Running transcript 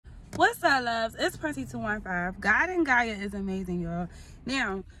What's up, loves? It's Prissy215. God and Gaia is amazing, y'all.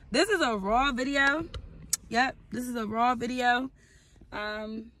 Now, this is a raw video. Yep, this is a raw video.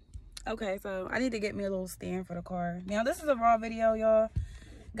 Okay, so I need to get me a little stand for the car. Now, this is a raw video, y'all.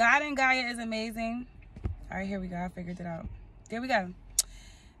 God and Gaia is amazing. All right, here we go. I figured it out. There we go.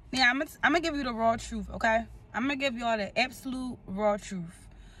 Now, I'm gonna give you the raw truth, okay? I'm gonna give y'all the absolute raw truth.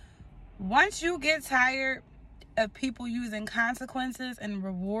 Once you get tired of people using consequences and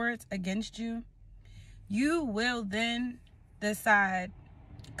rewards against you, you will then decide,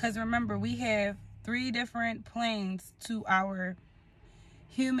 because remember, we have 3 different planes to our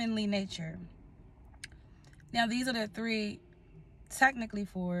humanly nature. Now, these are the 3, technically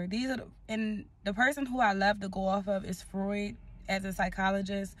 4. These are and the person who I love to go off of is Freud as a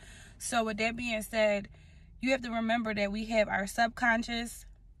psychologist. So with that being said, you have to remember that we have our subconscious,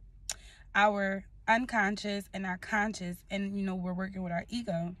 our unconscious, and our conscious, and we're working with our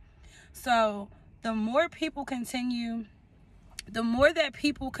ego. So the more that people continue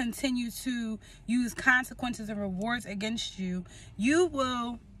to use consequences and rewards against you, you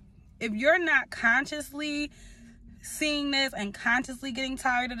will, if you're not consciously seeing this and consciously getting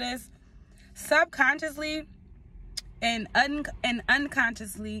tired of this, subconsciously and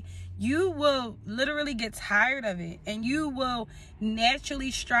unconsciously, you will literally get tired of it, and you will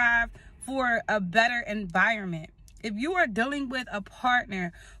naturally strive for a better environment. If you are dealing with a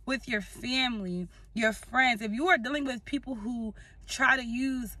partner, with your family, your friends, if you are dealing with people who try to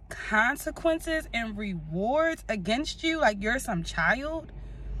use consequences and rewards against you like you're some child,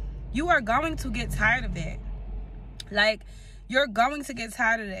 you are going to get tired of that. Like, you're going to get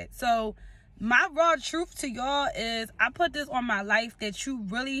tired of that. So my raw truth to y'all is, I put this on my life, that you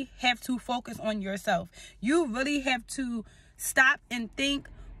really have to focus on yourself. You really have to stop and think,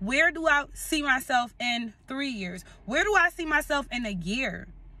 where do I see myself in 3 years? Where do I see myself in a year?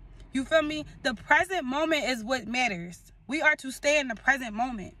 You feel me? The present moment is what matters. We are to stay in the present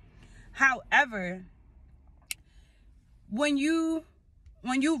moment. However, when you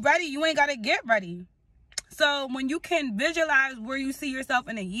ready, you ain't got to get ready. So when you can visualize where you see yourself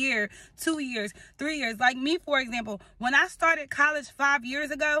in a year, 2 years, 3 years, like me, for example, when I started college 5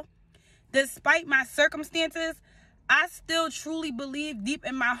 years ago, despite my circumstances, I still truly believe deep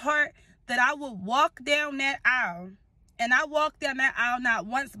in my heart that I would walk down that aisle. And I walked down that aisle not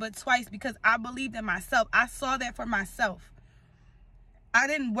once but twice, because I believed in myself. I saw that for myself. I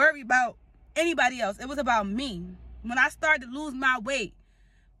didn't worry about anybody else. It was about me. When I started to lose my weight,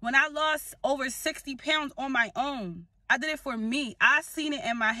 when I lost over 60 pounds on my own, I did it for me. I seen it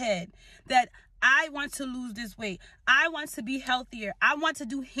in my head that I want to lose this weight. I want to be healthier. I want to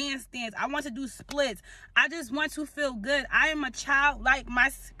do handstands. I want to do splits. I just want to feel good. I am a childlike. My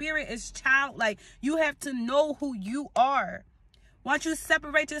spirit is childlike. You have to know who you are. Once you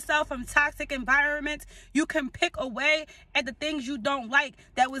separate yourself from toxic environments, you can pick away at the things you don't like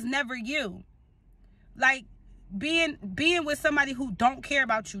that was never you. Like being with somebody who don't care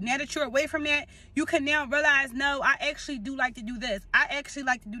about you. Now that you're away from that, you can now realize, no, I actually do like to do this. I actually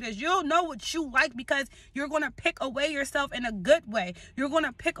like to do this. You'll know what you like, because you're going to pick away yourself in a good way. You're going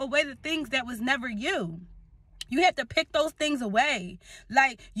to pick away the things that was never you. You have to pick those things away.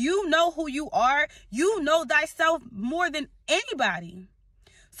 Like, you know who you are. You know thyself more than anybody.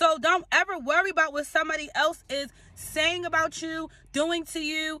 So don't ever worry about what somebody else is saying about you, doing to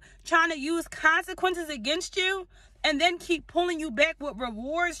you, trying to use consequences against you, and then keep pulling you back with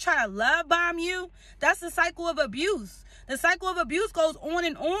rewards, try to love bomb you. That's the cycle of abuse. The cycle of abuse goes on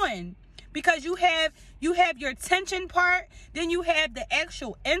and on, because you have your tension part, then you have the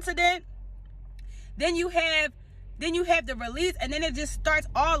actual incident, then you have the release, and then it just starts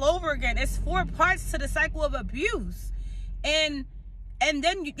all over again. It's 4 parts to the cycle of abuse. And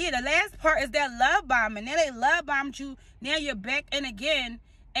then, the last part is that love bombing. Now they love bombed you. Now you're back in again.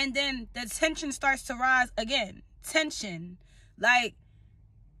 And then the tension starts to rise again. Tension. Like,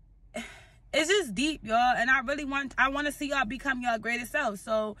 it's just deep, y'all. And I want to see y'all become your greatest self.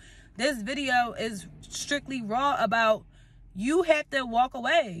 So this video is strictly raw about, you have to walk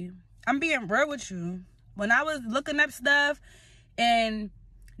away. I'm being real with you. When I was looking up stuff, and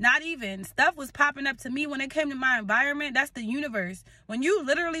not even stuff was popping up to me when it came to my environment, that's the universe. When you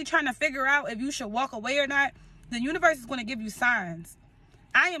literally trying to figure out if you should walk away or not, the universe is going to give you signs.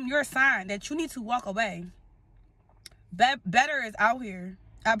 I am your sign that you need to walk away. Better is out here.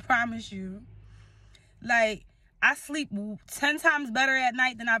 I promise you. Like, I sleep 10 times better at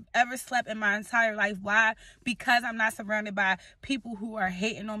night than I've ever slept in my entire life. Why? Because I'm not surrounded by people who are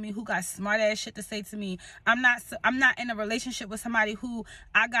hating on me, who got smart ass shit to say to me. I'm not in a relationship with somebody who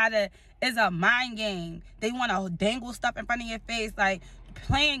is a mind game. They want to dangle stuff in front of your face like,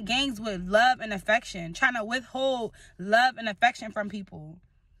 playing games with love and affection, trying to withhold love and affection from people.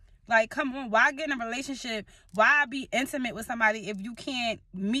 Like, come on, why get in a relationship? Why be intimate with somebody if you can't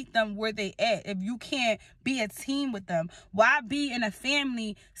meet them where they at? If you can't be a team with them? Why be in a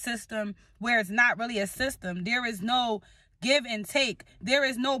family system where it's not really a system? There is no give and take. There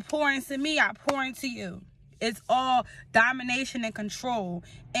is no pour into me, I pour into you. It's all domination and control.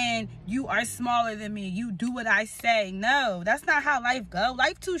 And you are smaller than me. You do what I say. No, that's not how life goes.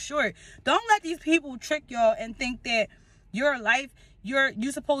 Life too short. Don't let these people trick y'all and think that your life, you're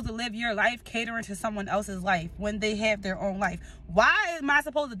supposed to live your life catering to someone else's life when they have their own life. Why am I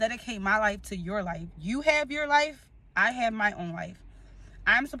supposed to dedicate my life to your life? You have your life. I have my own life.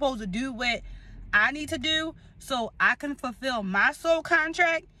 I'm supposed to do what I need to do so I can fulfill my soul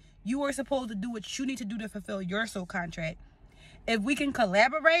contract. You are supposed to do what you need to do to fulfill your soul contract. If we can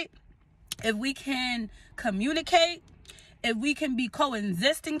collaborate, if we can communicate, if we can be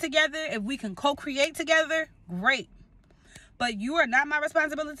coexisting together, if we can co-create together, great. But you are not my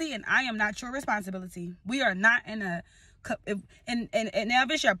responsibility, and I am not your responsibility. We are not in a, and now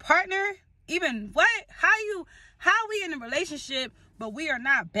if it's your partner, even what? How we in a relationship, but we are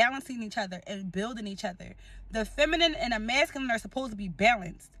not balancing each other and building each other. The feminine and the masculine are supposed to be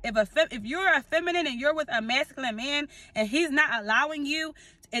balanced. If you're a feminine and you're with a masculine man and he's not allowing you,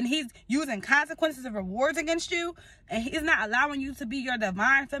 and he's using consequences and rewards against you, and he's not allowing you to be your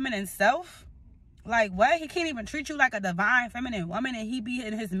divine feminine self, like what? He can't even treat you like a divine feminine woman, and he be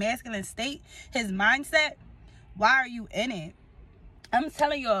in his masculine state, his mindset. Why are you in it? I'm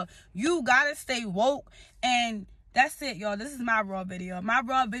telling y'all, you gotta stay woke. And that's it, y'all. This is my raw video. My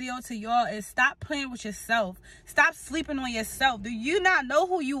raw video to y'all is stop playing with yourself. Stop sleeping on yourself. Do you not know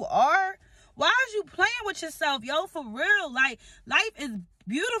who you are? Why are you playing with yourself, yo? For real. Like, life is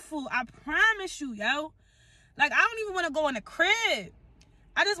beautiful. I promise you, yo. Like, I don't even want to go in the crib.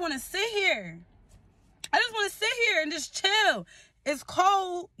 I just want to sit here. I just want to sit here and just chill. It's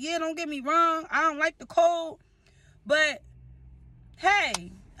cold. Yeah, don't get me wrong. I don't like the cold. But,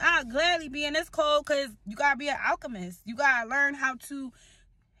 hey, I'll gladly be in this cold because you got to be an alchemist. You got to learn how to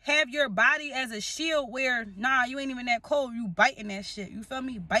have your body as a shield where, nah, you ain't even that cold. You biting that shit. You feel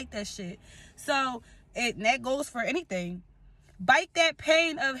me? Bite that shit. So, that goes for anything. Bite that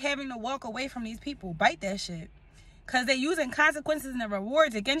pain of having to walk away from these people. Bite that shit. Because they're using consequences and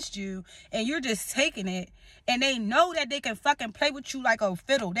rewards against you, and you're just taking it. And they know that they can fucking play with you like a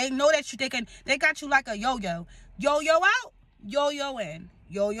fiddle. They know that they got you like a yo-yo. Yo-yo out, yo-yo in.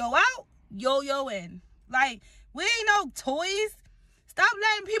 Yo-yo out, yo-yo in. Like, we ain't no toys. Stop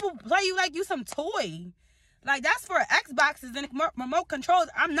letting people play you like you some toy. Like, that's for Xboxes and remote controls.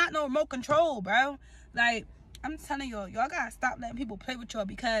 I'm not no remote control, bro. Like, I'm telling y'all gotta stop letting people play with y'all,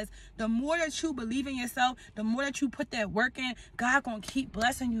 because the more that you believe in yourself, the more that you put that work in, God gonna keep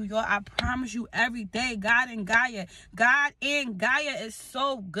blessing you, y'all. I promise you, every day. God and Gaia is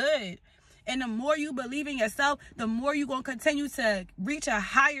so good. And the more you believe in yourself, the more you're going to continue to reach a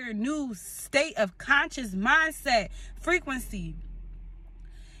higher new state of conscious mindset, frequency.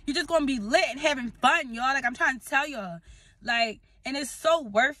 You're just going to be lit and having fun, y'all. Like, I'm trying to tell y'all. Like, and it's so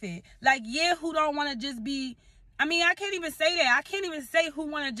worth it. Like, yeah, who don't want to just be, I mean, I can't even say that. I can't even say who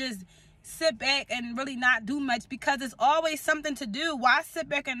want to just sit back and really not do much, because there's always something to do. Why sit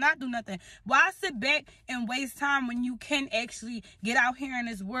back and not do nothing? Why sit back and waste time when you can actually get out here in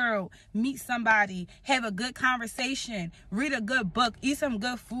this world, meet somebody, have a good conversation, read a good book, eat some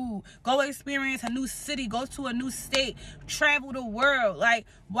good food, go experience a new city, go to a new state, travel the world? Like,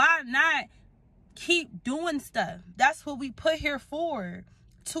 why not keep doing stuff? That's what we put here for,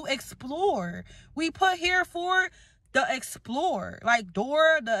 to explore. We put here for the explorer, like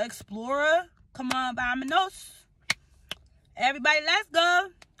Dora the Explorer. Come on, Vamanos. Everybody, let's go.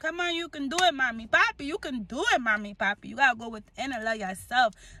 Come on, you can do it, mommy, papi. You can do it, mommy, papi. You gotta go within and love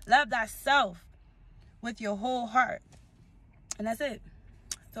yourself. Love thyself with your whole heart. And that's it.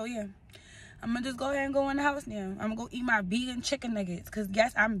 So, yeah. I'm gonna just go ahead and go in the house now. I'm gonna go eat my vegan chicken nuggets, because,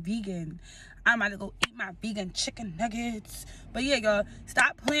 yes, I'm vegan. I'm about to go eat my vegan chicken nuggets. But, yeah, y'all,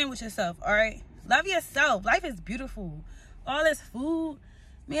 stop playing with yourself, all right? Love yourself. Life is beautiful. All this food.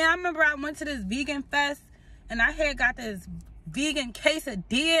 Man, I remember I went to this vegan fest, and I had got this vegan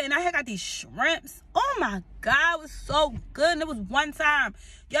quesadilla, and I had got these shrimps. Oh, my God. It was so good. And it was one time.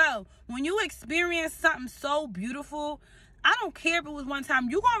 Yo, when you experience something so beautiful, I don't care if it was one time.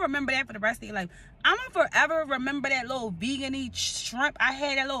 You're going to remember that for the rest of your life. I'm going to forever remember that little vegan-y shrimp. I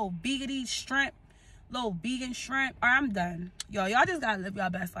had that little vegan-y shrimp. Little vegan shrimp. All right, I'm done. Y'all just got to live y'all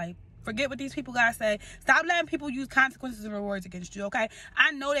best life. Forget what these people gotta say. Stop letting people use consequences and rewards against you, okay?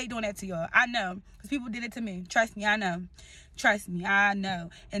 I know they doing that to y'all. I know. Because people did it to me. Trust me, I know. Trust me, I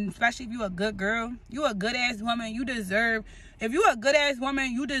know. And especially if you a good girl, you a good ass woman, you deserve, if you a good ass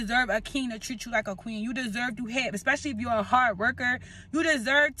woman, you deserve a king to treat you like a queen. You deserve to have, especially if you're a hard worker, you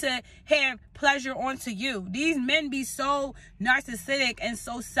deserve to have pleasure onto you. These men be so narcissistic and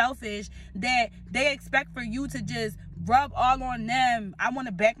so selfish that they expect for you to just rub all on them. I want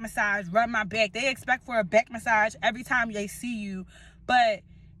a back massage, rub my back. They expect for a back massage every time they see you, but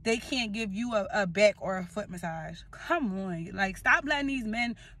they can't give you a back or a foot massage. Come on. Like, stop letting these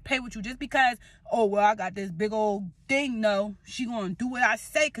men play with you just because, oh, well, I got this big old thing. No, she gonna do what I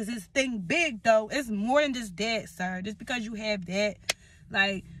say because this thing big, though. It's more than just that, sir. Just because you have that.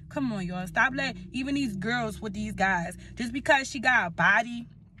 Like, come on, y'all. Stop letting even these girls with these guys. Just because she got a body,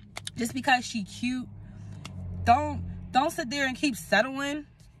 just because she cute, don't sit there and keep settling.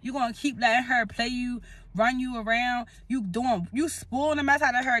 You gonna keep letting her play you, run you around. You spoiling the mess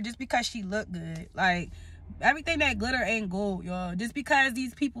out of her just because she look good. Like, everything that glitter ain't gold, y'all. Just because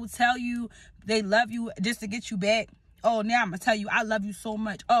these people tell you they love you just to get you back. Oh, now I'm gonna tell you I love you so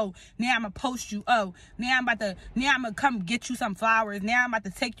much. Oh, now I'm gonna post you. Oh, now I'm gonna come get you some flowers. Now I'm about to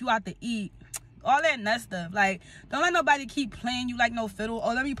take you out to eat. All that nut stuff. Like, don't let nobody keep playing you like no fiddle.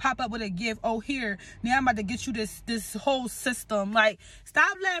 Oh, let me pop up with a gift. Oh, here, now I'm about to get you this whole system. Like,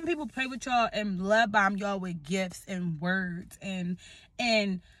 stop letting people play with y'all and love bomb y'all with gifts and words and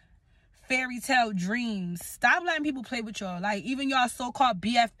fairy tale dreams. Stop letting people play with y'all. Like, even y'all so-called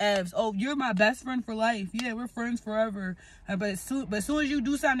BFFs. Oh, you're my best friend for life. Yeah, we're friends forever. But as soon as you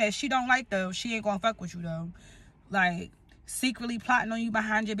do something that she don't like, though, she ain't gonna fuck with you, though. Like, secretly plotting on you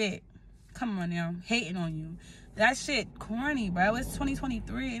behind your back. Come on now, hating on you. That shit corny, bro. It's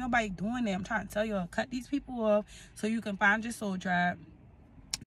 2023. Ain't nobody doing that. I'm trying to tell y'all, cut these people off so you can find your soul tribe.